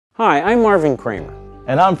Hi, I'm Marvin Kramer.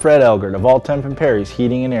 And I'm Fred Elgert of All Temp & Perry's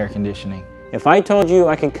Heating and Air Conditioning. If I told you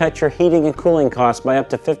I could cut your heating and cooling costs by up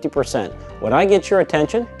to 50%, would I get your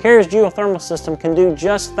attention? Carrier's geothermal system can do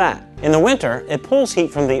just that. In the winter, it pulls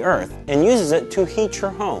heat from the earth and uses it to heat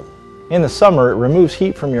your home. In the summer, it removes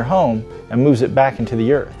heat from your home and moves it back into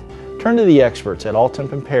the earth. Turn to the experts at All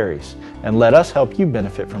Temp & Perry's and let us help you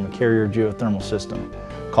benefit from a Carrier geothermal system.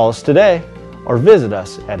 Call us today or visit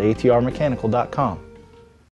us at atrmechanical.com.